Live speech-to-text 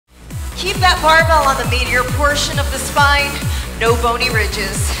that barbell on the medial portion of the spine. No bony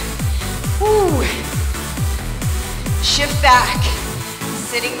ridges. Woo. Shift back,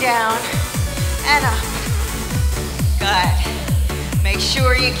 sitting down and up. Good. Make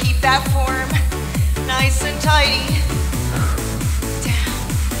sure you keep that form nice and tidy. Down,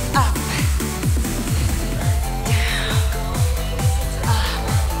 up, down, up.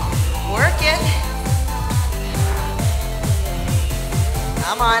 Work it.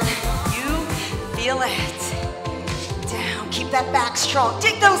 Come on, you feel it. Down, keep that back strong.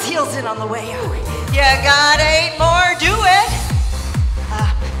 Dig those heels in on the way up. You got 8 more, do it.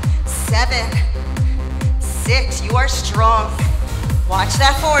 Up, 7, 6, you are strong. Watch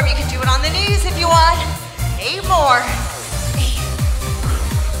that form, you can do it on the knees if you want. 8 more, 8,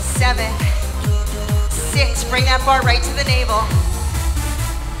 7, 6, bring that bar right to the navel.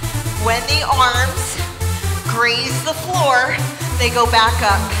 When the arms graze the floor, they go back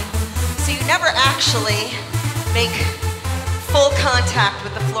up. So you never actually make full contact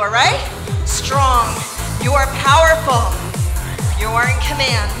with the floor, right? Strong, you are powerful, you are in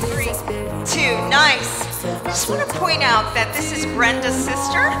command. 3, 2, nice. I just want to point out that this is Brenda's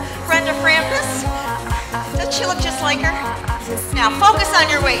sister, Brenda Frampus. Doesn't she look just like her? Now focus on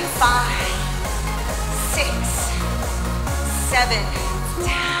your weight. 5, 6, 7,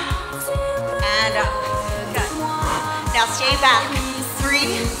 down, and up. Good. Now stay back.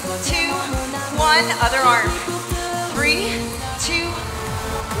 3, 2, 1, other arm. 3, 2,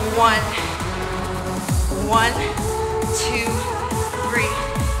 1. 1, 2, 3.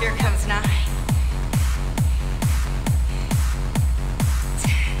 Here comes 9.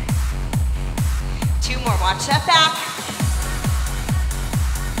 10. 2 more. Watch that back.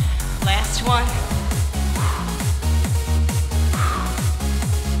 Last one.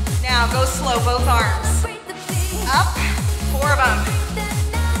 Now go slow, both arms. Up, 4 of them.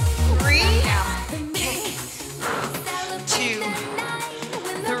 3, kick. 2,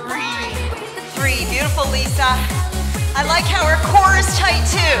 3. Beautiful, Lisa. I like how her core is tight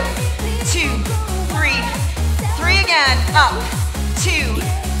too. 2, 3. 3 again. Up, 2,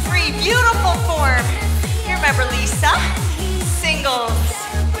 3. Beautiful form. You remember Lisa? Singles.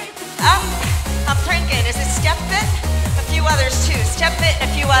 Up. I'm thinking, is it step fit? A few others too. Step fit and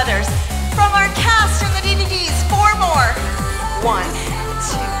a few others. From our cast and the DVDs, 4 more. 1,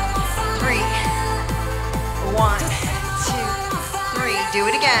 2, 3. 1, 2, 3. Do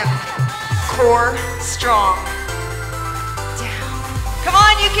it again. Core strong. Down. Come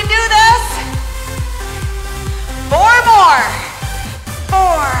on, you can do this. 4 more.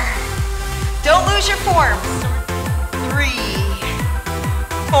 4. Don't lose your form. 3,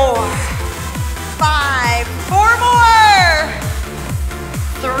 4, 5. 4 more.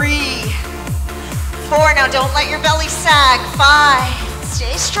 3, 4. Now don't let your belly sag. 5.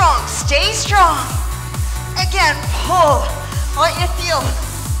 Stay strong. Stay strong. Again, pull. Let you feel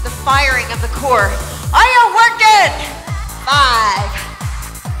the firing of the core. Are you working? 5,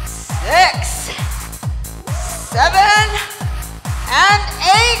 6, 7, and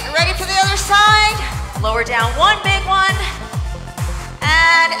 8. Ready for the other side? Lower down, 1 big one.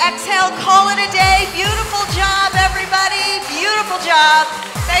 And exhale, call it a day. Beautiful job, everybody. Beautiful job.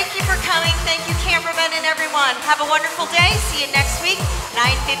 Thank you for coming. Thank you, cameramen and everyone. Have a wonderful day. See you next week,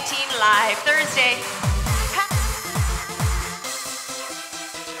 9:15 live, Thursday.